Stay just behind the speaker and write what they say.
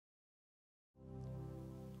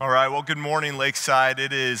All right, well, good morning, Lakeside.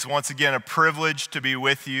 It is once again a privilege to be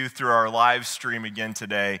with you through our live stream again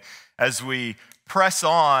today as we press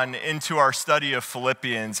on into our study of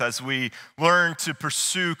Philippians, as we learn to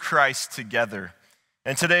pursue Christ together.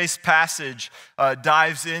 And today's passage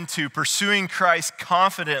dives into pursuing Christ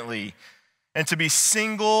confidently and to be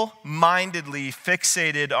single-mindedly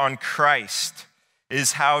fixated on Christ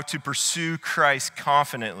is how to pursue Christ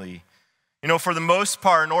confidently. You know, for the most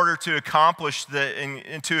part, in order to accomplish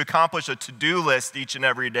a to-do list each and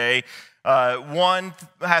every day, one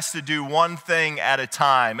has to do one thing at a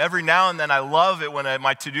time. Every now and then I love it when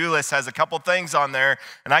my to-do list has a couple things on there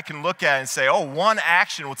and I can look at it and say, oh, one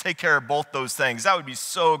action will take care of both those things. That would be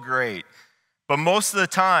so great. But most of the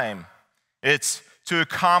time, it's to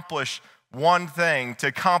accomplish one thing. To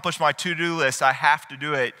accomplish my to-do list, I have to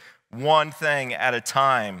do it one thing at a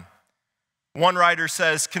time. One writer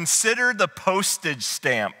says, consider the postage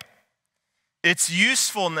stamp. Its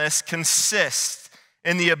usefulness consists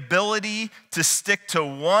in the ability to stick to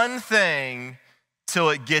one thing till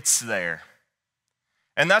it gets there.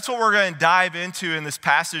 And that's what we're going to dive into in this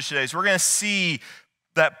passage today. So we're going to see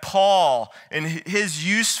that Paul and his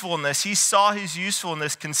usefulness, he saw his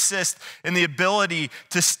usefulness consist in the ability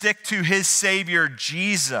to stick to his Savior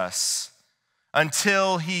Jesus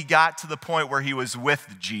until he got to the point where he was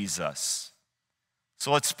with Jesus.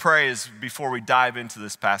 So let's pray before we dive into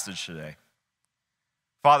this passage today.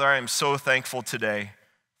 Father, I am so thankful today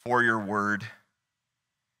for your word.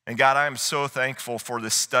 And God, I am so thankful for the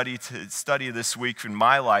study this week in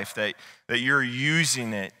my life that you're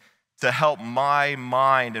using it to help my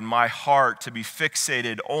mind and my heart to be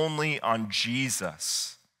fixated only on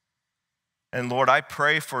Jesus. And Lord, I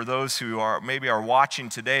pray for those who are watching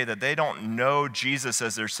today that they don't know Jesus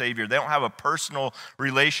as their Savior. They don't have a personal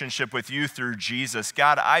relationship with you through Jesus.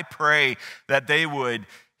 God, I pray that they would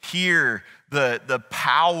hear the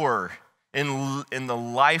power in the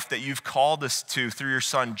life that you've called us to through your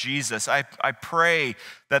Son, Jesus. I pray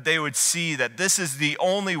that they would see that this is the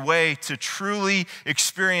only way to truly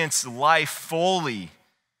experience life fully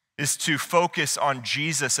is to focus on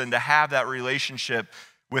Jesus and to have that relationship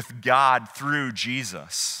with God through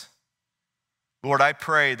Jesus. Lord, I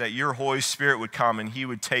pray that your Holy Spirit would come and he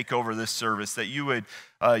would take over this service, that you would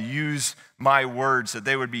use my words, that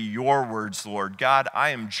they would be your words, Lord. God,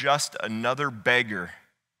 I am just another beggar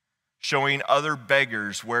showing other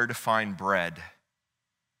beggars where to find bread.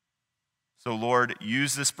 So Lord,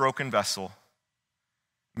 use this broken vessel.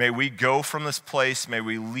 May we go from this place, may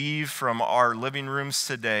we leave from our living rooms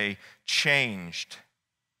today changed,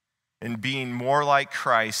 and being more like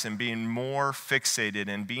Christ and being more fixated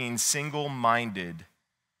and being single-minded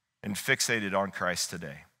and fixated on Christ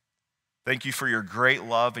today. Thank you for your great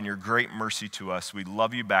love and your great mercy to us. We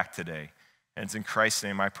love you back today. And it's in Christ's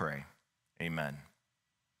name I pray. Amen.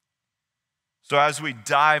 So as we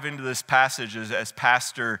dive into this passage, as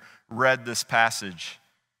Pastor read this passage,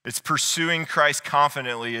 it's pursuing Christ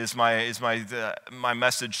confidently is my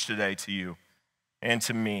message today to you and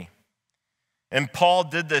to me. And Paul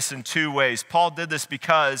did this in two ways. Paul did this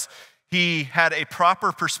because he had a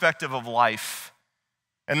proper perspective of life,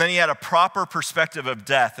 and then he had a proper perspective of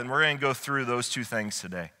death, and we're going to go through those two things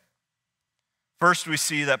today. First, we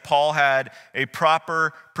see that Paul had a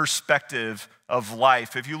proper perspective of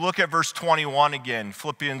life. If you look at verse 21 again,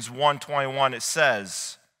 Philippians 1:21, it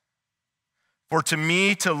says, "For to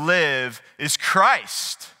me to live is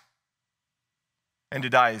Christ, and to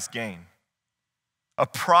die is gain." A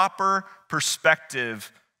proper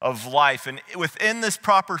perspective of life. And within this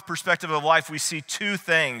proper perspective of life, we see two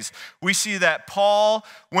things. We see that Paul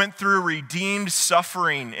went through redeemed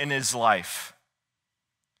suffering in his life.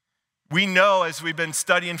 We know, as we've been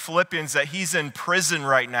studying Philippians, that he's in prison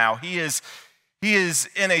right now. He is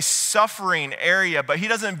in a suffering area, but he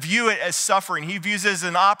doesn't view it as suffering. He views it as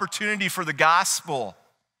an opportunity for the gospel.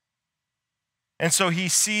 And so he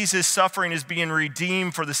sees his suffering as being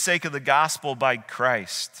redeemed for the sake of the gospel by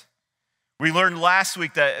Christ. We learned last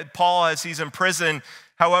week that Paul, as he's in prison,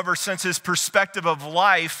 however, since his perspective of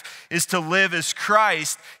life is to live as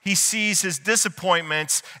Christ, he sees his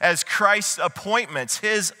disappointments as Christ's appointments,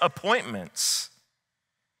 his appointments.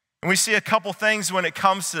 And we see a couple things when it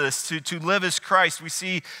comes to this, to live as Christ. We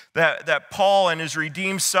see that Paul, in his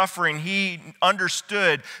redeemed suffering, he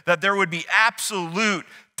understood that there would be absolute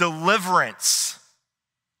deliverance.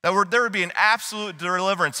 There would be an absolute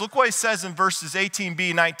deliverance. Look what he says in verses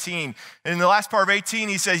 18b, 19. In the last part of 18,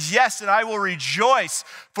 he says, "Yes, and I will rejoice,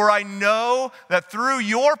 for I know that through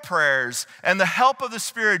your prayers and the help of the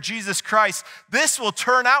Spirit, Jesus Christ, this will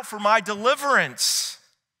turn out for my deliverance."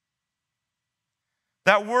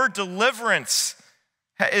 That word deliverance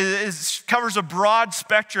covers a broad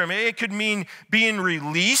spectrum. It could mean being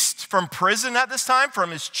released from prison at this time,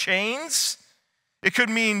 from his chains. It could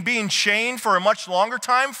mean being chained for a much longer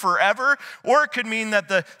time, forever. Or it could mean that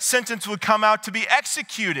the sentence would come out to be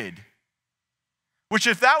executed. Which,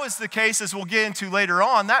 if that was the case, as we'll get into later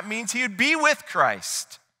on, that means he would be with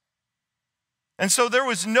Christ. And so there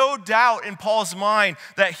was no doubt in Paul's mind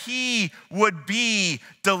that he would be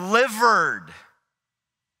delivered.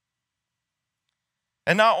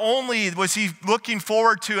 And not only was he looking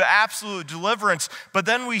forward to absolute deliverance, but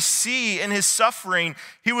then we see in his suffering,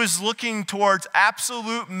 he was looking towards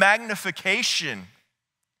absolute magnification.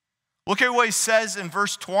 Look at what he says in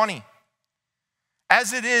verse 20.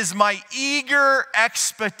 As it is my eager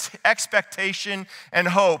expectation and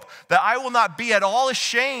hope that I will not be at all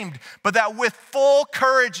ashamed, but that with full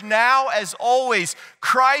courage now as always,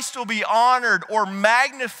 Christ will be honored or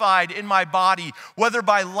magnified in my body, whether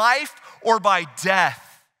by life or by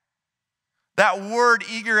death. That word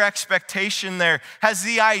eager expectation there has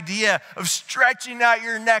the idea of stretching out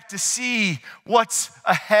your neck to see what's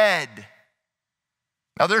ahead.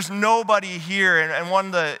 Now there's nobody here,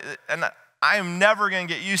 and I am never going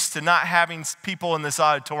to get used to not having people in this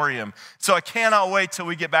auditorium. So I cannot wait till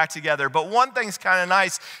we get back together. But one thing's kind of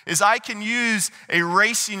nice is I can use a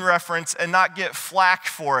racing reference and not get flack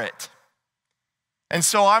for it. And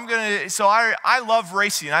so I love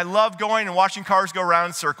racing. I love going and watching cars go around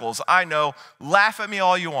in circles. I know, laugh at me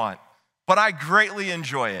all you want, but I greatly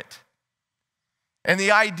enjoy it. And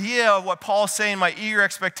the idea of what Paul's saying, my eager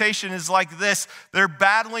expectation, is like this. They're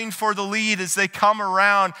battling for the lead as they come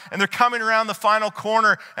around, and they're coming around the final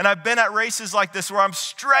corner. And I've been at races like this where I'm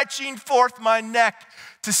stretching forth my neck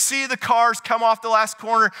to see the cars come off the last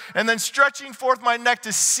corner, and then stretching forth my neck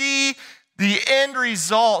to see the end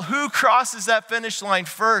result. Who crosses that finish line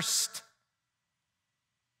first?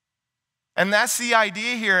 And that's the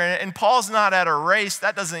idea here. And Paul's not at a race.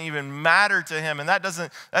 That doesn't even matter to him. And that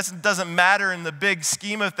doesn't matter in the big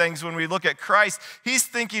scheme of things when we look at Christ. He's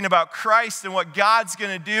thinking about Christ and what God's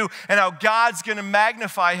going to do and how God's going to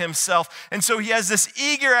magnify himself. And so he has this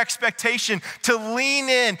eager expectation to lean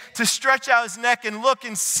in, to stretch out his neck and look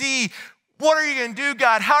and see, what are you going to do,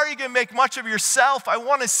 God? How are you going to make much of yourself? I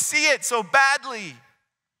want to see it so badly.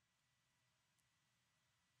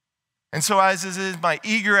 And so as it is my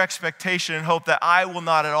eager expectation and hope that I will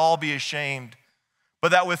not at all be ashamed,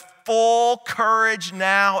 but that with full courage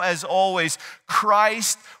now as always,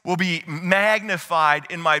 Christ will be magnified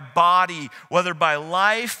in my body, whether by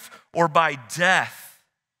life or by death.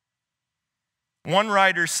 One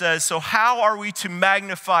writer says, so how are we to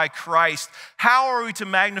magnify Christ? How are we to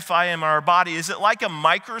magnify him in our body? Is it like a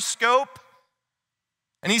microscope?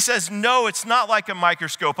 And he says, no, it's not like a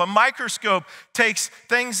microscope. A microscope takes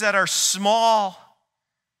things that are small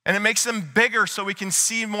and it makes them bigger so we can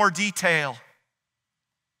see more detail.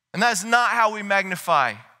 And that is not how we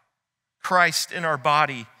magnify Christ in our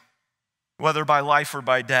body, whether by life or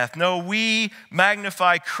by death. No, we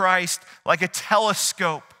magnify Christ like a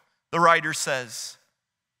telescope, the writer says.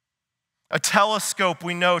 A telescope,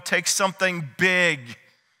 we know, takes something big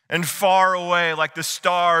and far away, like the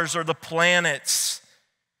stars or the planets,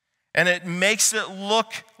 and it makes it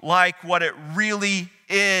look like what it really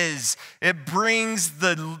is. It brings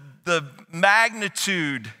the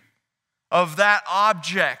magnitude of that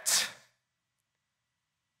object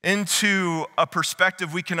into a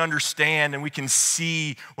perspective we can understand and we can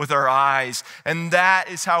see with our eyes. And that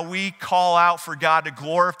is how we call out for God to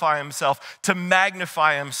glorify himself, to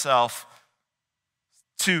magnify himself,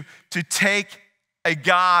 to take a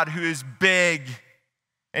God who is big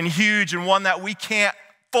and huge and one that we can't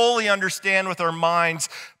fully understand with our minds,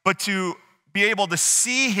 but to be able to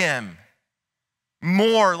see him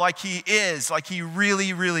more like he is, like he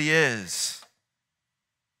really, really is.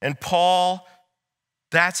 And Paul,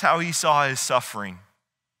 that's how he saw his suffering.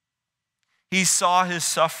 He saw his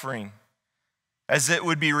suffering as it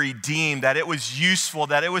would be redeemed, that it was useful,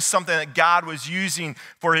 that it was something that God was using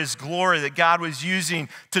for his glory, that God was using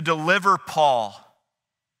to deliver Paul,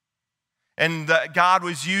 and that God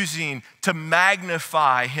was using to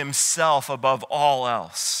magnify himself above all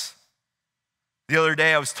else. The other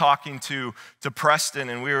day I was talking to Preston,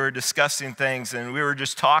 and we were discussing things, and we were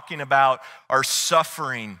just talking about our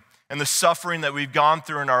suffering and the suffering that we've gone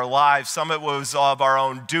through in our lives. Some of it was of our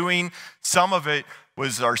own doing, some of it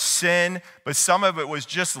was our sin, but some of it was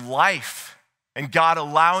just life and God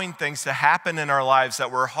allowing things to happen in our lives that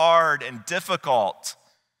were hard and difficult.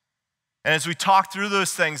 And as we talked through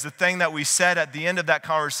those things, the thing that we said at the end of that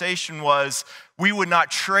conversation was we would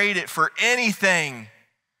not trade it for anything.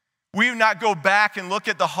 We would not go back and look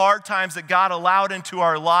at the hard times that God allowed into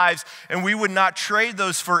our lives, and we would not trade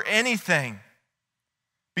those for anything,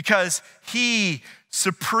 because he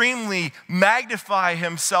supremely magnified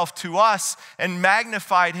himself to us and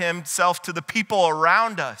magnified himself to the people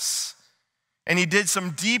around us. And he did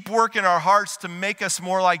some deep work in our hearts to make us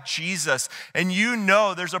more like Jesus. And you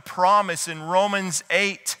know there's a promise in Romans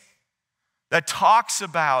 8 that talks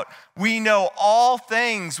about, we know all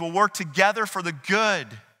things will work together for the good,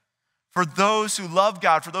 for those who love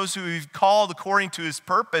God, for those who he's called according to his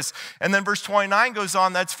purpose. And then verse 29 goes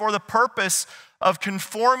on, that's for the purpose of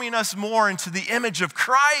conforming us more into the image of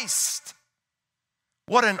Christ.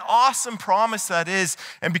 What an awesome promise that is.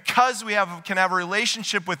 And because we can have a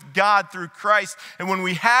relationship with God through Christ, and when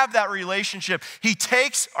we have that relationship, he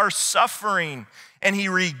takes our suffering and he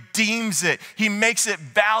redeems it. He makes it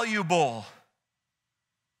valuable.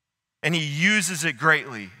 And he uses it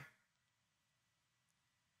greatly.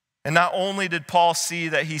 And not only did Paul see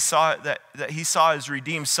that he saw his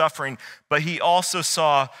redeemed suffering, but he also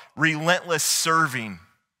saw relentless serving.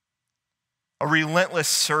 A relentless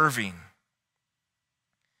serving.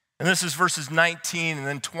 And this is verses 19 and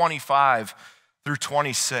then 25 through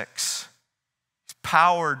 26. It's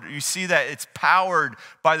powered, you see that it's powered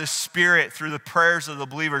by the Spirit through the prayers of the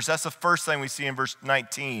believers. That's the first thing we see in verse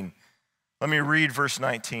 19. Let me read verse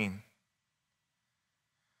 19.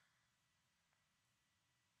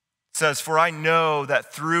 It says, "For I know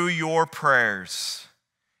that through your prayers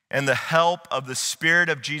and the help of the Spirit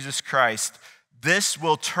of Jesus Christ, this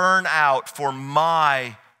will turn out for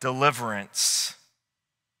my deliverance."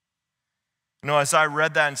 You know, as I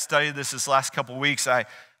read that and studied this last couple of weeks,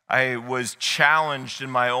 I was challenged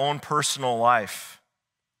in my own personal life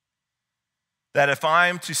that if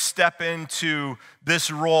I'm to step into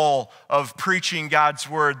this role of preaching God's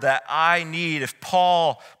word that I need, if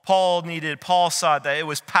Paul saw it, that it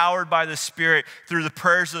was powered by the Spirit through the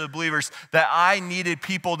prayers of the believers, that I needed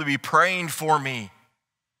people to be praying for me.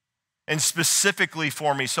 And specifically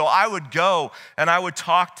for me. So I would go and I would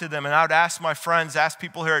talk to them and I would ask my friends, ask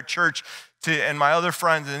people here at church and my other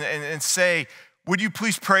friends and say, would you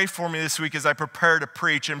please pray for me this week as I prepare to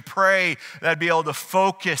preach, and pray that I'd be able to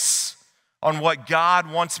focus on what God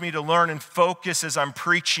wants me to learn and focus as I'm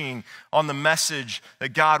preaching on the message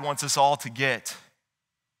that God wants us all to get.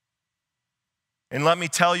 And let me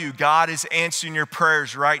tell you, God is answering your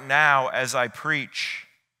prayers right now as I preach.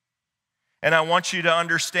 And I want you to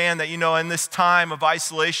understand that, you know, in this time of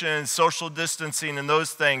isolation and social distancing and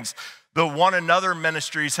those things, the one another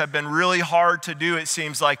ministries have been really hard to do, it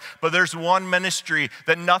seems like. But there's one ministry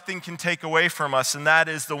that nothing can take away from us, and that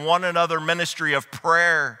is the one another ministry of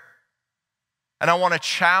prayer. And I want to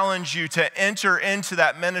challenge you to enter into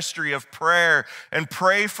that ministry of prayer and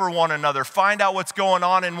pray for one another. Find out what's going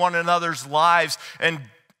on in one another's lives and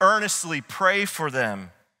earnestly pray for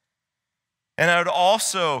them. And I would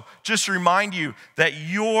also just remind you that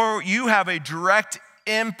you have a direct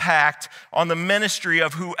impact on the ministry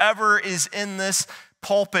of whoever is in this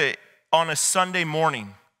pulpit on a Sunday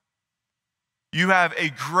morning. You have a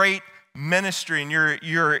great ministry, and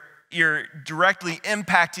you're directly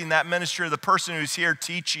impacting that ministry of the person who's here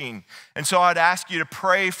teaching. And so I'd ask you to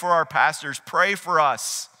pray for our pastors, pray for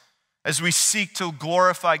us as we seek to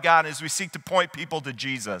glorify God, as we seek to point people to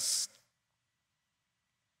Jesus.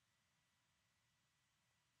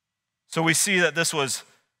 So we see that this was,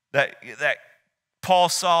 that Paul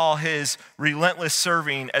saw his relentless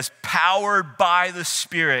serving as powered by the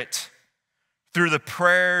Spirit through the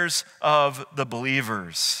prayers of the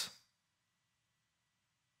believers.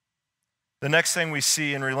 The next thing we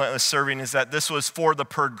see in relentless serving is that this was for the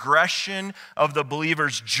progression of the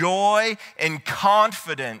believer's joy and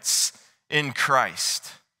confidence in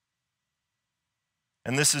Christ.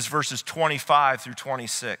 And this is verses 25 through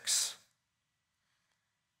 26.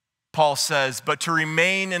 Paul says, "But to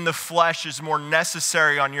remain in the flesh is more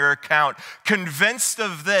necessary on your account. Convinced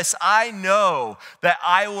of this, I know that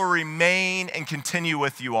I will remain and continue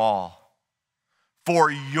with you all for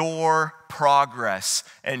your progress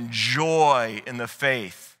and joy in the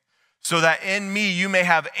faith, so that in me you may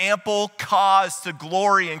have ample cause to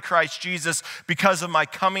glory in Christ Jesus because of my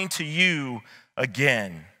coming to you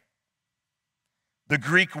again." The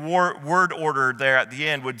Greek word order there at the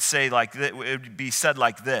end would say it would be said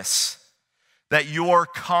like this: that your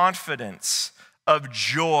confidence of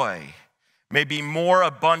joy may be more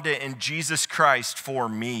abundant in Jesus Christ for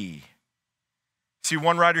me. See,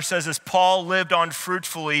 one writer says, as Paul lived on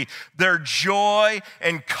fruitfully, their joy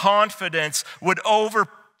and confidence would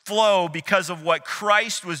overflow because of what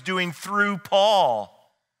Christ was doing through Paul.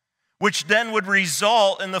 which then would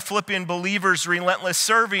result in the Philippian believers' relentless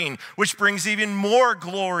serving, which brings even more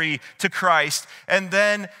glory to Christ. And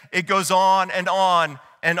then it goes on and on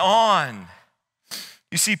and on.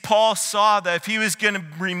 You see, Paul saw that if he was going to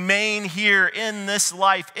remain here in this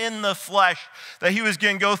life, in the flesh, that he was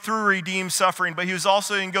going to go through redeemed suffering, but he was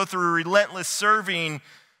also going to go through relentless serving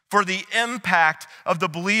for the impact of the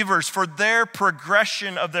believers, for their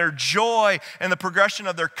progression of their joy and the progression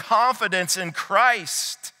of their confidence in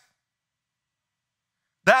Christ.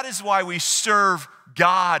 That is why we serve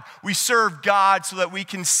God. We serve God so that we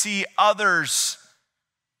can see others.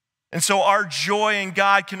 And so our joy in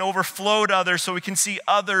God can overflow to others so we can see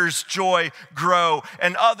others' joy grow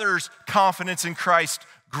and others' confidence in Christ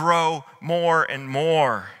grow more and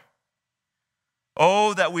more.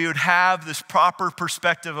 Oh, that we would have this proper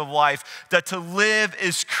perspective of life, that to live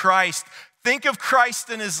is Christ. Think of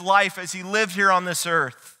Christ in his life as he lived here on this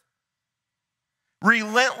earth.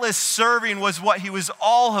 Relentless serving was what he was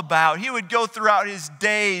all about. He would go throughout his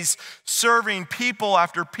days serving people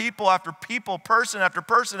after people after people, person after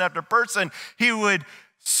person after person. He would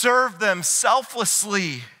serve them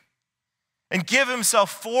selflessly and give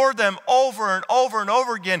himself for them over and over and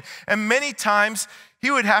over again. And many times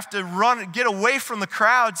he would have to run, get away from the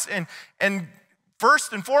crowds. And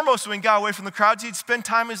first and foremost, when he got away from the crowds, he'd spend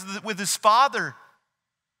time with his Father.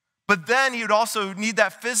 But then he would also need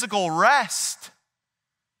that physical rest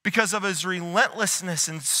because of his relentlessness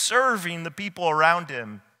in serving the people around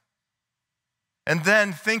him. And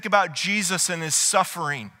then think about Jesus and his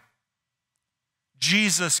suffering.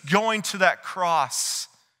 Jesus going to that cross,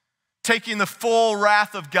 taking the full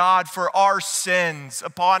wrath of God for our sins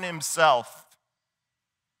upon himself,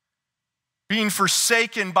 being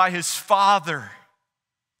forsaken by his Father.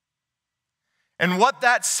 And what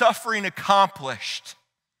that suffering accomplished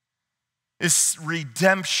is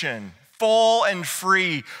redemption, full and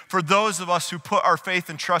free for those of us who put our faith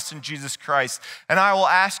and trust in Jesus Christ. And I will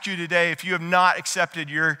ask you today, if you've not accepted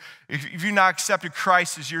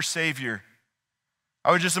Christ as your Savior,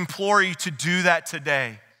 I would just implore you to do that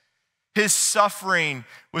today. His suffering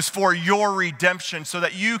was for your redemption so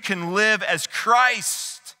that you can live as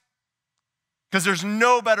Christ. Because there's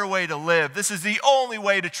no better way to live. This is the only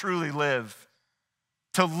way to truly live.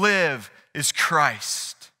 To live is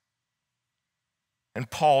Christ. And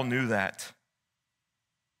Paul knew that.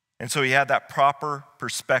 And so he had that proper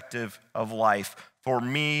perspective of life. For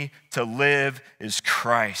me to live is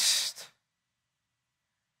Christ.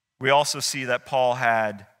 We also see that Paul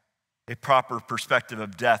had a proper perspective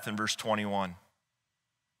of death in verse 21.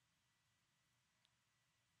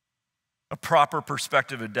 A proper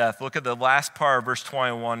perspective of death. Look at the last part of verse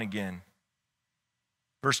 21 again.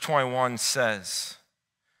 Verse 21 says,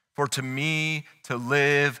 "For to me to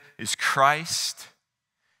live is Christ,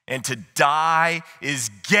 and to die is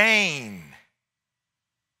gain."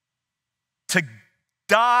 To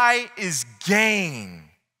die is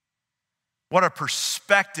gain. What a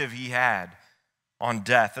perspective he had on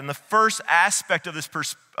death. And the first aspect of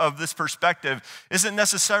this perspective isn't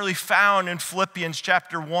necessarily found in Philippians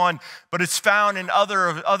chapter 1, but it's found in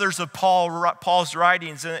others of Paul's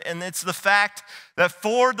writings. And it's the fact that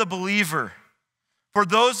for the believer, for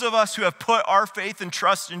those of us who have put our faith and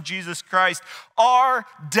trust in Jesus Christ, our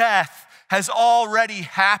death has already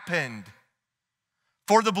happened.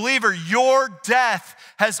 For the believer, your death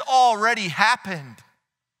has already happened.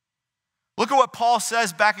 Look at what Paul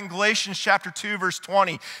says back in Galatians chapter 2, verse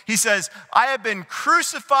 20. He says, "I have been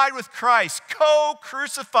crucified with Christ,"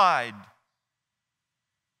 co-crucified.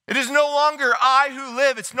 It is no longer I who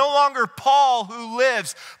live. It's no longer Paul who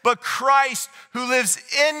lives, but Christ who lives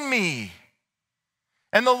in me.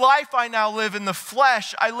 And the life I now live in the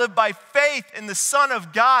flesh, I live by faith in the Son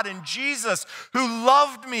of God, in Jesus, who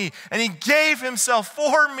loved me, and he gave himself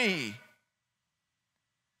for me.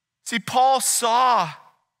 See, Paul saw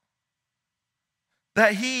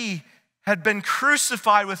that he had been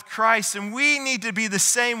crucified with Christ, and we need to be the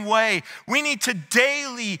same way. We need to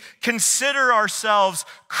daily consider ourselves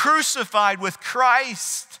crucified with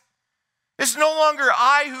Christ. It's no longer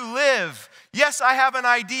I who live. Yes, I have an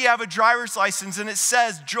ID, I have a driver's license, and it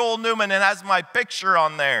says Joel Newman and has my picture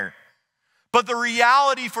on there. But the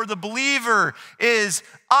reality for the believer is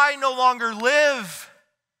I no longer live.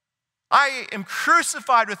 I am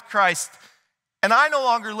crucified with Christ, and I no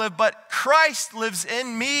longer live, but Christ lives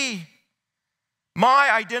in me. My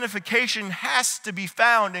identification has to be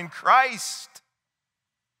found in Christ.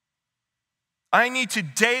 I need to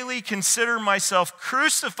daily consider myself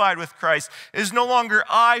crucified with Christ. It is no longer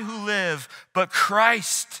I who live, but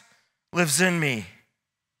Christ lives in me.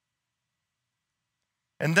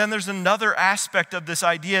 And then there's another aspect of this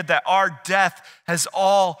idea that our death has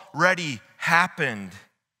already happened.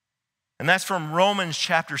 And that's from Romans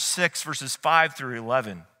chapter 6, verses 5 through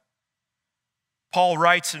 11. Paul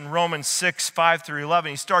writes in Romans 6, 5 through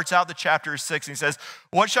 11, he starts out the chapter 6 and he says,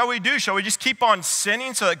 what shall we do? Shall we just keep on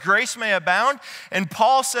sinning so that grace may abound? And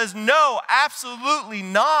Paul says, no, absolutely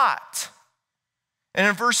not. And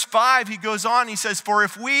in verse 5, he goes on, he says, for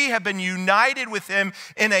if we have been united with him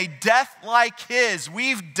in a death like his,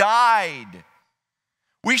 we've died,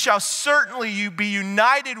 we shall certainly be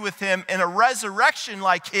united with him in a resurrection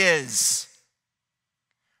like his.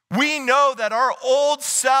 We know that our old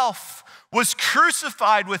self was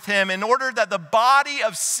crucified with him in order that the body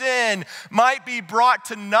of sin might be brought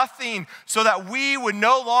to nothing, so that we would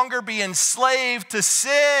no longer be enslaved to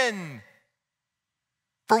sin.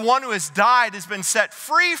 For one who has died has been set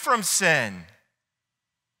free from sin.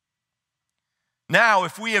 Now,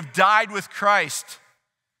 if we have died with Christ,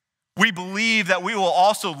 we believe that we will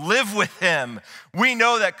also live with him. We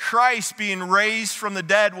know that Christ, being raised from the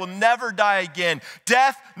dead, will never die again.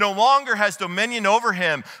 Death no longer has dominion over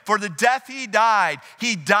him. For the death he died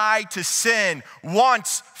to sin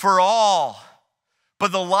once for all.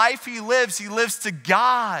 But the life he lives to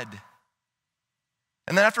God.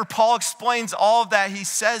 And then after Paul explains all of that, he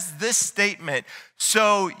says this statement,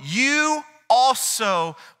 so you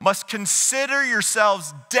also must consider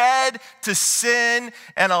yourselves dead to sin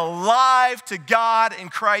and alive to God in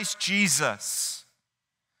Christ Jesus.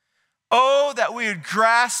 Oh, that we would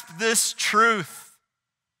grasp this truth.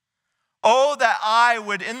 Oh, that I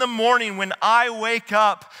would, in the morning when I wake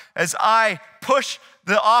up, as I push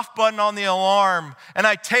the off button on the alarm and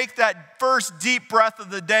I take that first deep breath of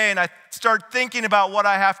the day and I start thinking about what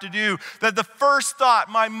I have to do, that the first thought,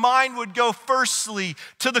 my mind would go firstly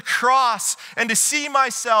to the cross and to see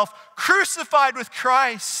myself crucified with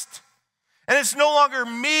Christ. And it's no longer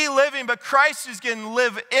me living, but Christ is going to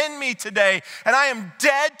live in me today, and I am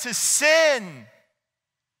dead to sin.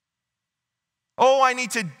 Oh, I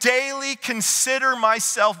need to daily consider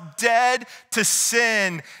myself dead to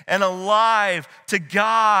sin and alive to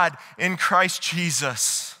God in Christ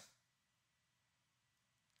Jesus.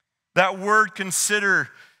 That word consider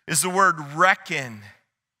is the word reckon.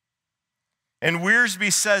 And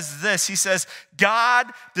Wiersbe says this, he says, God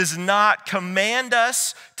does not command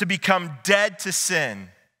us to become dead to sin.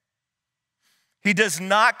 He does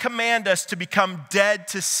not command us to become dead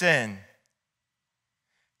to sin.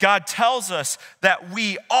 God tells us that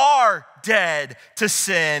we are dead to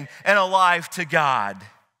sin and alive to God.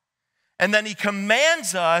 And then he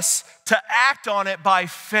commands us to act on it by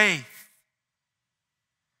faith.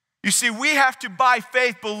 You see, we have to, by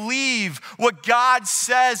faith, believe what God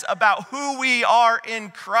says about who we are in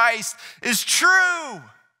Christ is true.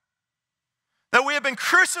 That we have been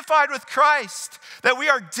crucified with Christ, that we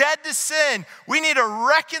are dead to sin. We need to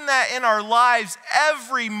reckon that in our lives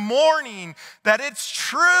every morning, that it's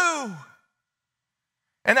true.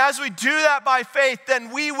 And as we do that by faith,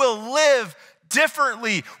 then we will live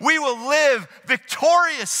differently. We will live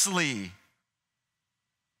victoriously.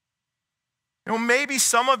 You know, maybe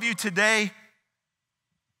some of you today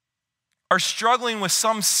are struggling with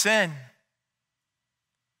some sin.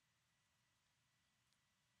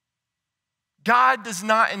 God does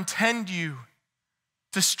not intend you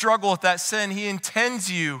to struggle with that sin. He intends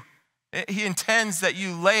that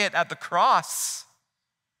you lay it at the cross,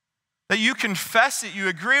 that you confess it, you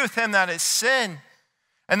agree with him that it's sin,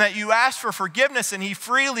 and that you ask for forgiveness, and he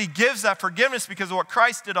freely gives that forgiveness because of what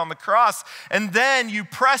Christ did on the cross. And then you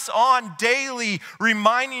press on daily,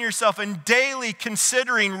 reminding yourself and daily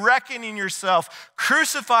considering, reckoning yourself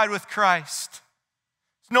crucified with Christ.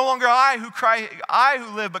 It's no longer I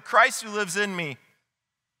who live, but Christ who lives in me.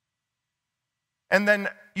 And then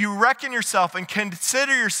you reckon yourself and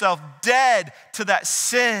consider yourself dead to that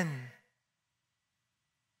sin.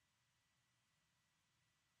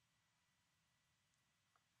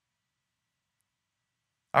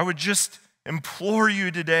 I would just implore you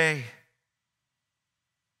today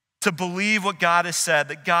to believe what God has said,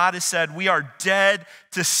 that God has said we are dead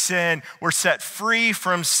to sin. We're set free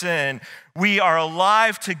from sin. We are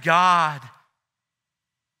alive to God.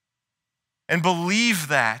 And believe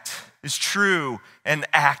that is true and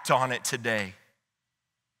act on it today.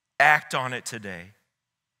 Act on it today.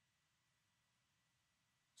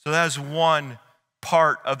 So that is one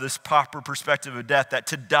part of this proper perspective of death, that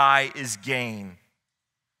to die is gain.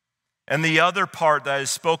 And the other part that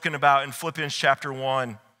is spoken about in Philippians chapter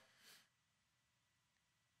 1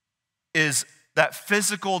 is that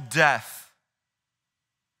physical death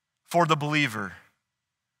for the believer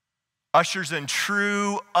ushers in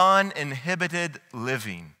true, uninhibited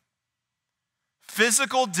living.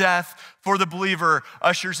 Physical death for the believer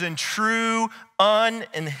ushers in true,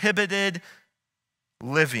 uninhibited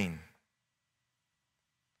living.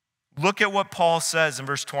 Look at what Paul says in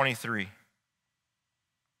verse 23.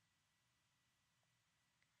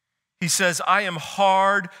 He says, I am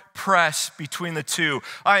hard pressed between the two.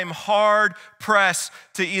 I am hard pressed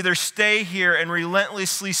to either stay here and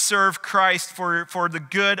relentlessly serve Christ for the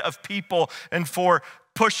good of people and for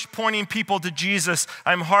pointing people to Jesus.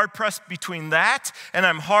 I'm hard pressed between that, and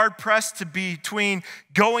I'm hard pressed to between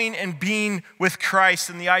going and being with Christ.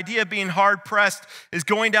 And the idea of being hard pressed is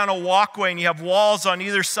going down a walkway and you have walls on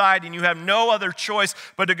either side and you have no other choice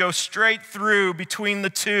but to go straight through between the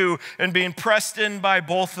two and being pressed in by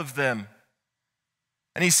both of them.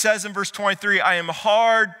 And he says in verse 23, I am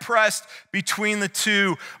hard pressed between the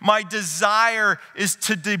two. My desire is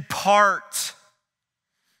to depart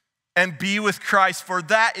and be with Christ, for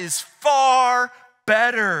that is far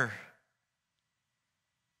better.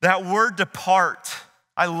 That word depart,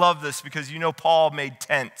 I love this because you know Paul made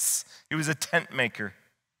tents. He was a tent maker.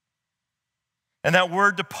 And that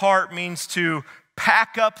word depart means to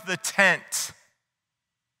pack up the tent.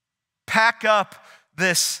 Pack up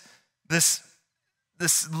this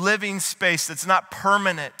living space that's not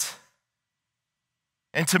permanent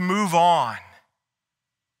and to move on.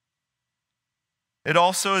 It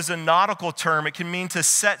also is a nautical term. It can mean to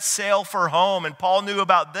set sail for home. And Paul knew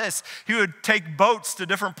about this. He would take boats to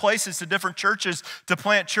different places, to different churches, to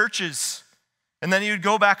plant churches. And then he would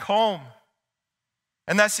go back home.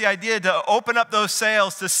 And that's the idea, to open up those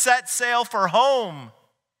sails, to set sail for home.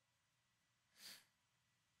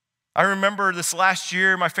 I remember this last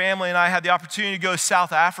year, my family and I had the opportunity to go to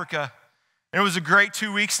South Africa. And it was a great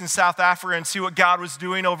 2 weeks in South Africa and see what God was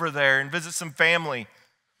doing over there and visit some family.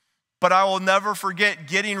 But I will never forget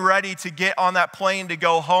getting ready to get on that plane to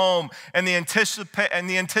go home and the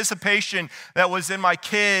anticipation that was in my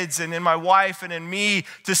kids and in my wife and in me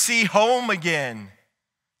to see home again,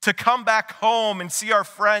 to come back home and see our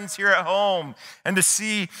friends here at home and to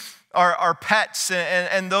see our pets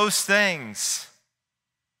and those things.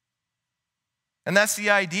 And that's the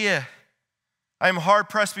idea. I am hard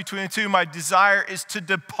pressed between the two. My desire is to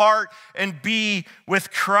depart and be with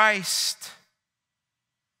Christ.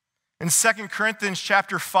 In 2 Corinthians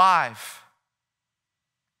chapter 5,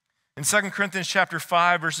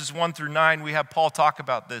 verses 1 through 9, we have Paul talk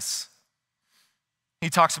about this. He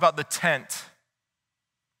talks about the tent.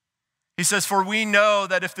 He says, for we know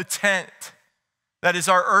that if the tent, that is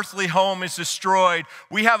our earthly home, is destroyed,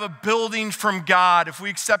 we have a building from God. If we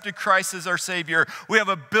accepted Christ as our Savior, we have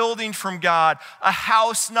a building from God, a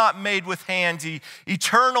house not made with hands,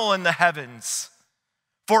 eternal in the heavens.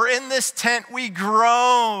 For in this tent we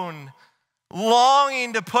groan,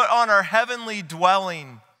 longing to put on our heavenly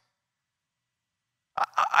dwelling.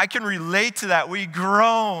 I can relate to that. We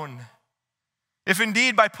groan. If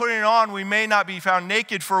indeed by putting it on we may not be found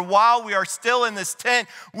naked, for while we are still in this tent,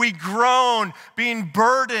 we groan, being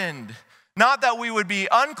burdened. Not that we would be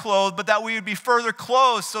unclothed, but that we would be further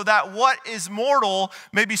clothed, so that what is mortal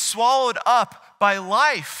may be swallowed up by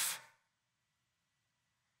life.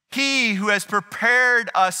 He who has prepared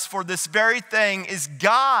us for this very thing is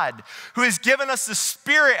God, who has given us the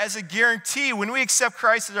Spirit as a guarantee. When we accept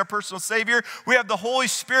Christ as our personal Savior, we have the Holy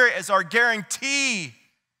Spirit as our guarantee.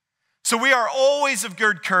 So we are always of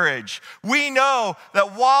good courage. We know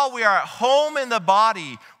that while we are at home in the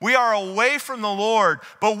body, we are away from the Lord,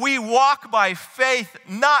 but we walk by faith,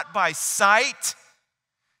 not by sight.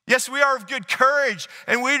 Yes, we are of good courage,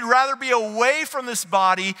 and we'd rather be away from this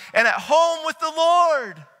body and at home with the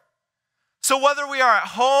Lord. So whether we are at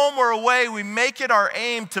home or away, we make it our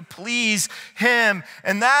aim to please Him.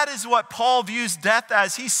 And that is what Paul views death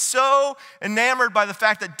as. He's so enamored by the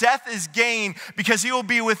fact that death is gain because he will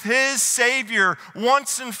be with his Savior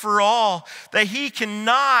once and for all, that he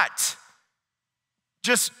cannot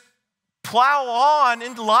just plow on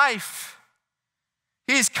into life.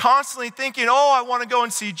 He's constantly thinking, oh, I want to go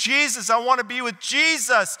and see Jesus. I want to be with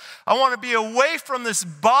Jesus. I want to be away from this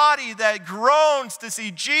body that groans to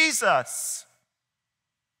see Jesus.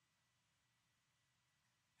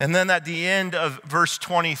 And then at the end of verse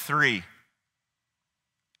 23,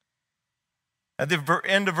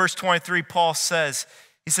 Paul says,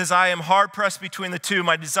 he says, I am hard pressed between the two.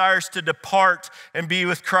 My desire is to depart and be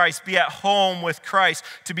with Christ, be at home with Christ.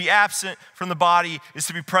 To be absent from the body is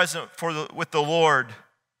to be present with the Lord.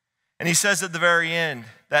 And he says at the very end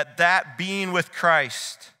that being with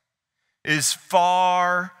Christ is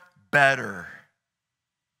far better.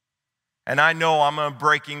 And I know I'm going to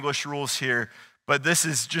break English rules here, but this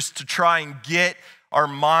is just to try and get our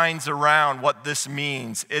minds around what this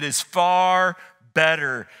means. It is far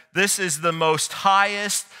better. This is the most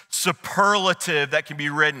highest superlative that can be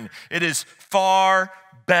written. It is far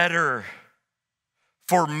better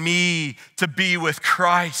for me to be with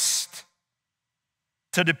Christ,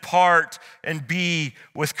 to depart and be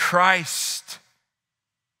with Christ.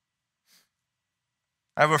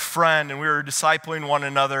 I have a friend, and we were discipling one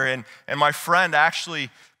another, and my friend actually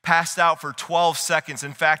passed out for 12 seconds.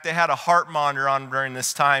 In fact, they had a heart monitor on during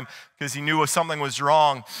this time because he knew something was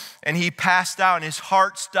wrong. And he passed out, and his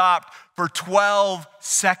heart stopped for 12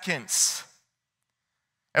 seconds.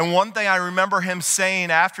 And one thing I remember him saying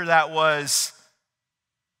after that was,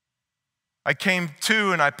 I came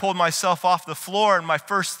to and I pulled myself off the floor, and my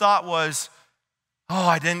first thought was, oh,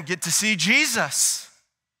 I didn't get to see Jesus.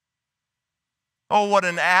 Oh, what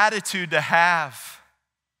an attitude to have.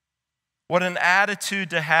 What an attitude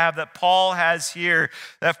to have that Paul has here,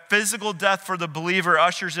 that physical death for the believer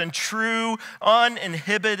ushers in true,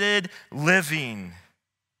 uninhibited living.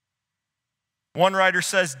 One writer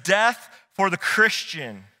says, death for the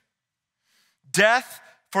Christian,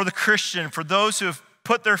 for those who have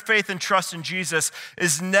put their faith and trust in Jesus,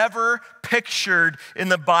 is never pictured in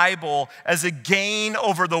the Bible as a gain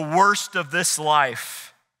over the worst of this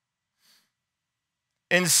life.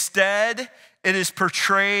 Instead, it is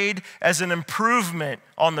portrayed as an improvement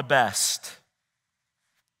on the best.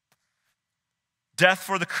 Death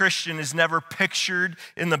for the Christian is never pictured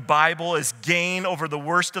in the Bible as gain over the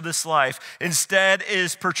worst of this life. Instead, it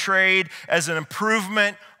is portrayed as an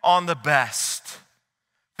improvement on the best.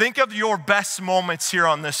 Think of your best moments here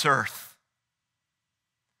on this earth.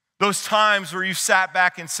 Those times where you sat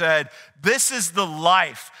back and said, this is the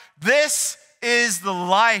life. This is the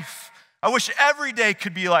life. I wish every day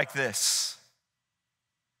could be like this.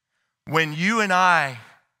 When you and I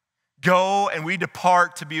go and we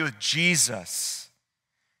depart to be with Jesus,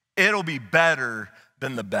 it'll be better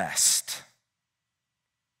than the best.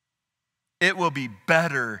 It will be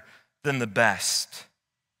better than the best.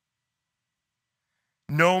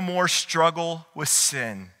 No more struggle with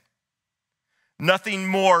sin. Nothing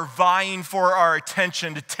more vying for our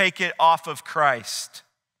attention to take it off of Christ.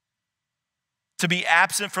 To be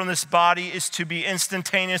absent from this body is to be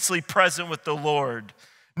instantaneously present with the Lord.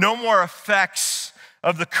 No more effects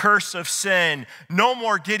of the curse of sin. No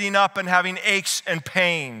more getting up and having aches and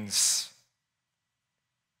pains.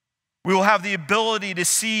 We will have the ability to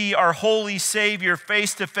see our holy Savior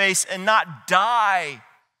face to face and not die.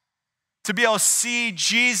 To be able to see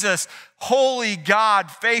Jesus, holy God,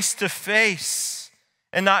 face to face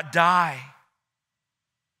and not die.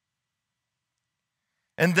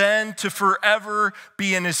 And then to forever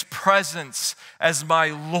be in his presence as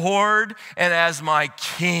my Lord and as my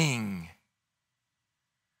King.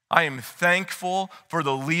 I am thankful for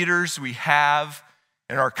the leaders we have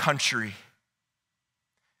in our country.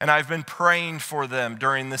 And I've been praying for them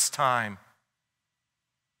during this time.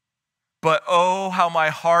 But oh, how my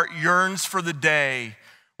heart yearns for the day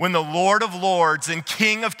when the Lord of Lords and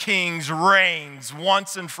King of Kings reigns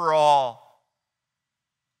once and for all.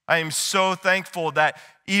 I am so thankful that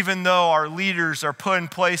even though our leaders are put in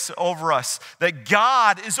place over us, that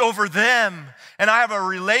God is over them, and I have a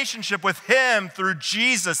relationship with him through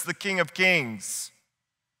Jesus, the King of Kings.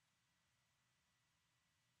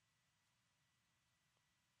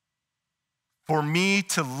 For me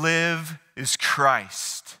to live is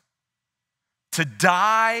Christ. To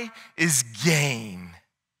die is gain.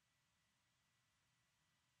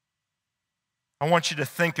 I want you to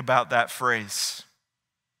think about that phrase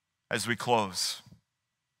as we close.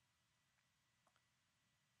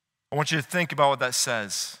 I want you to think about what that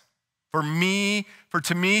says. To me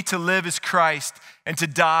to live is Christ, and to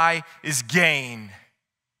die is gain.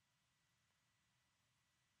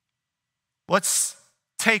 Let's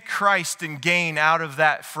take Christ and gain out of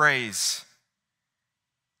that phrase.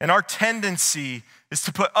 And our tendency is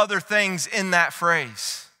to put other things in that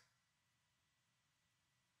phrase.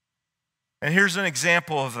 And here's an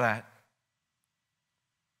example of that.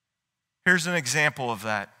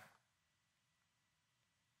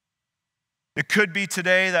 It could be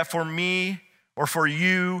today that for me or for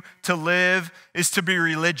you to live is to be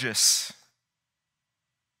religious.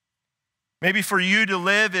 Maybe for you to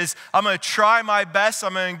live is, I'm going to try my best.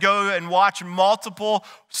 I'm going to go and watch multiple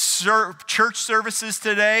church services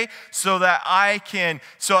today so that I can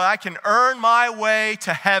earn my way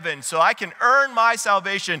to heaven, so I can earn my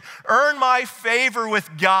salvation, earn my favor with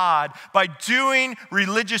God by doing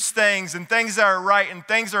religious things and things that are right and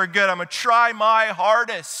things that are good. I'm going to try my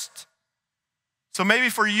hardest. So maybe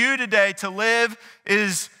for you today to live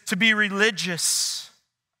is to be religious.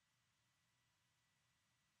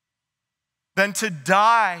 Then to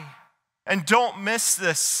die, and don't miss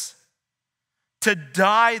this, To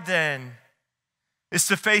die then is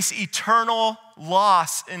to face eternal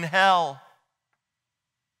loss in hell.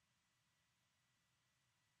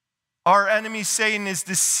 Our enemy Satan is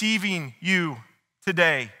deceiving you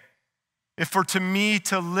today. If for to me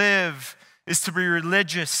to live is to be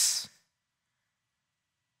religious,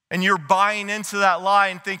 and you're buying into that lie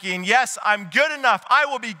and thinking, yes, I'm good enough. I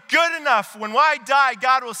will be good enough. When I die,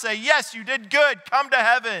 God will say, yes, you did good. Come to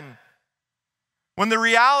heaven. When the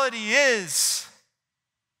reality is,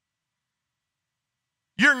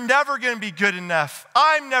 you're never going to be good enough.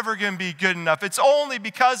 I'm never going to be good enough. It's only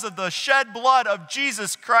because of the shed blood of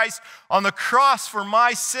Jesus Christ on the cross for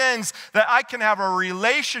my sins that I can have a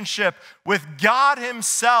relationship with God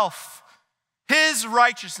himself, his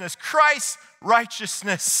righteousness, Christ's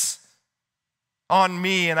righteousness on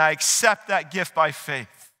me, and I accept that gift by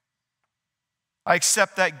faith. I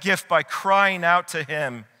accept that gift by crying out to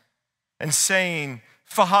him and saying,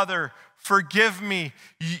 Father, forgive me.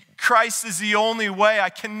 Christ is the only way. I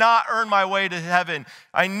cannot earn my way to heaven.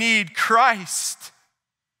 I need Christ.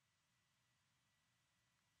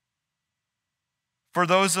 For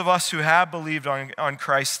those of us who have believed on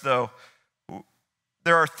Christ, though,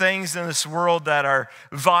 there are things in this world that are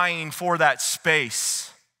vying for that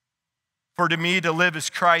space. For to me to live is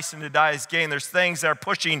Christ and to die is gain. There's things that are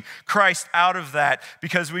pushing Christ out of that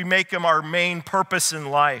because we make him our main purpose in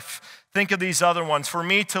life. Think of these other ones. For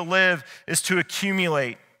me to live is to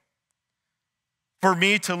accumulate. For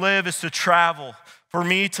me to live is to travel. For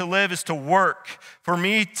me to live is to work. For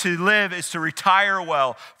me to live is to retire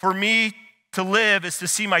well. For me to live is to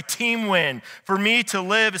see my team win. For me to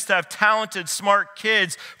live is to have talented, smart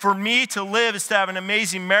kids. For me to live is to have an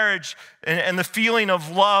amazing marriage and the feeling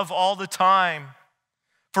of love all the time.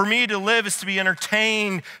 For me to live is to be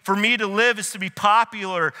entertained. For me to live is to be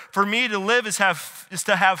popular. For me to live is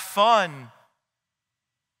to have fun.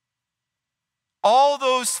 All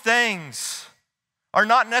those things are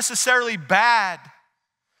not necessarily bad,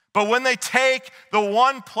 but when they take the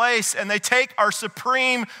one place and they take our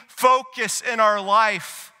supreme focus in our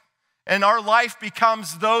life, and our life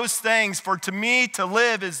becomes those things, for to me to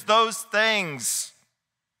live is those things.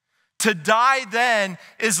 To die then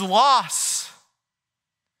is loss.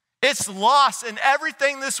 It's loss, and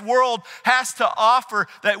everything this world has to offer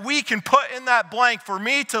that we can put in that blank, for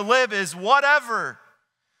me to live is whatever.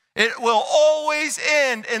 It will always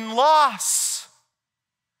end in loss.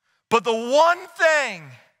 But the one thing,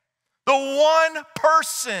 the one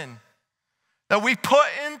person that we put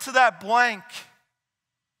into that blank,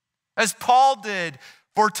 as Paul did,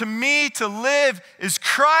 for to me to live is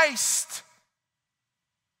Christ.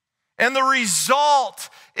 And the result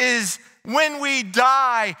is when we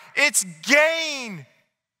die, it's gain,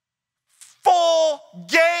 full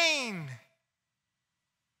gain.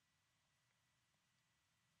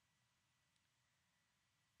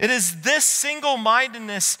 It is this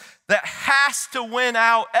single-mindedness that has to win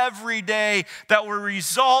out every day that will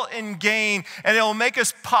result in gain, and it will make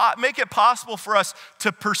it possible for us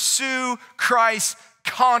to pursue Christ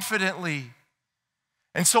confidently.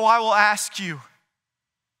 And so I will ask you,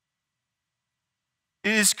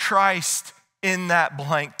 is Christ in that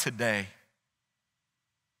blank today?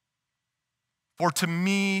 For to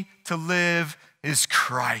me to live is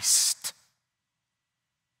Christ.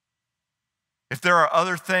 If there are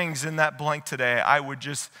other things in that blank today, I would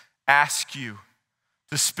just ask you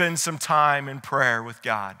to spend some time in prayer with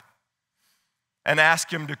God and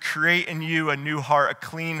ask him to create in you a new heart, a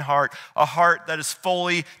clean heart, a heart that is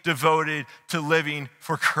fully devoted to living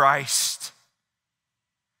for Christ.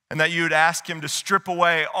 And that you would ask him to strip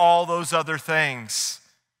away all those other things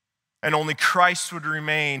and only Christ would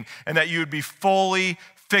remain, and that you would be fully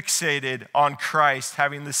fixated on Christ,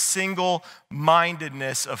 having the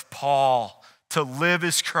single-mindedness of Paul. To live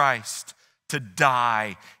is Christ, to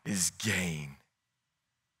die is gain.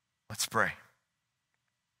 Let's pray.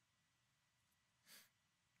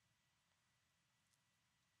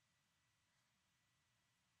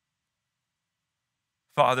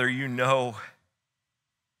 Father, you know,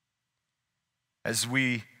 as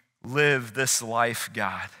we live this life,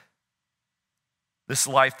 God, this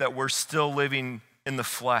life that we're still living in the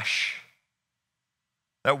flesh,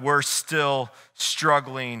 that we're still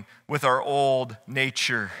struggling with our old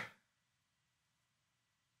nature.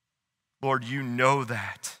 Lord, you know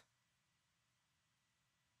that.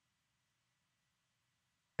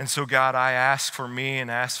 And so, God, I ask for me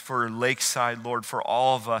and ask for Lakeside, Lord, for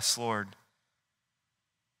all of us, Lord,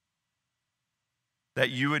 that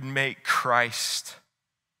you would make Christ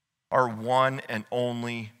our one and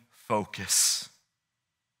only focus.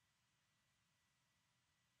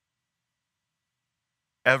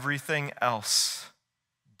 Everything else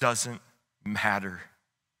doesn't matter.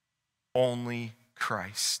 Only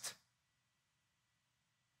Christ.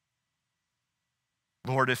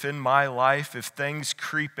 Lord, if in my life, if things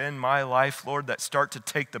creep in my life, Lord, that start to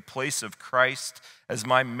take the place of Christ as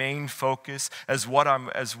my main focus, as what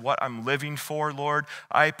I'm living for, Lord,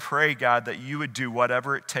 I pray, God, that you would do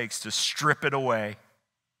whatever it takes to strip it away,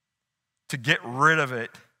 to get rid of it,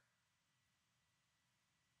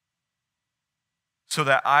 so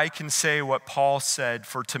that I can say what Paul said,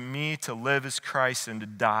 for to me to live is Christ and to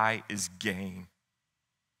die is gain.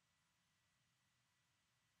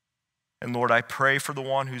 And Lord, I pray for the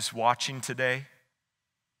one who's watching today.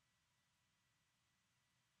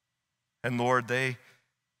 And Lord, they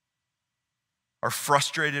are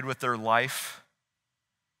frustrated with their life.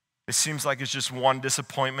 It seems like it's just one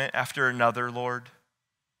disappointment after another, Lord.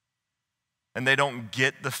 And they don't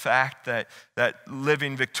get the fact that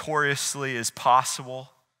living victoriously is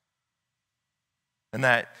possible. And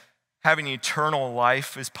that having eternal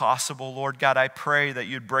life is possible. Lord God, I pray that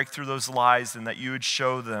you'd break through those lies and that you would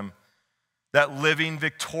show them that living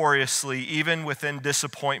victoriously, even within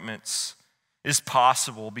disappointments, is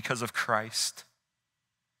possible because of Christ.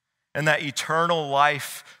 And that eternal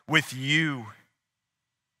life with you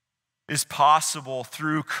is possible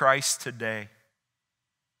through Christ today.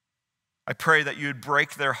 I pray that you would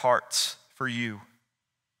break their hearts for you.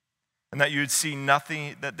 And that you would see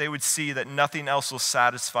nothing, that they would see that nothing else will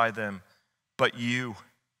satisfy them but you.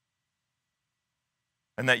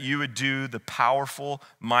 And that you would do the powerful,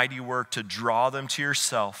 mighty work to draw them to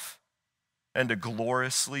yourself and to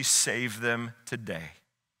gloriously save them today.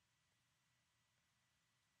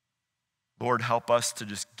 Lord, help us to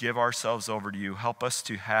just give ourselves over to you. Help us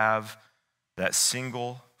to have that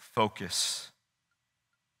single focus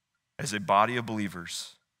as a body of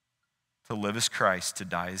believers, to live as Christ, to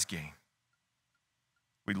die as gain.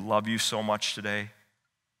 We love you so much today.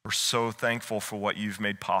 We're so thankful for what you've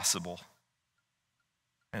made possible.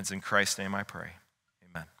 And it's in Christ's name I pray.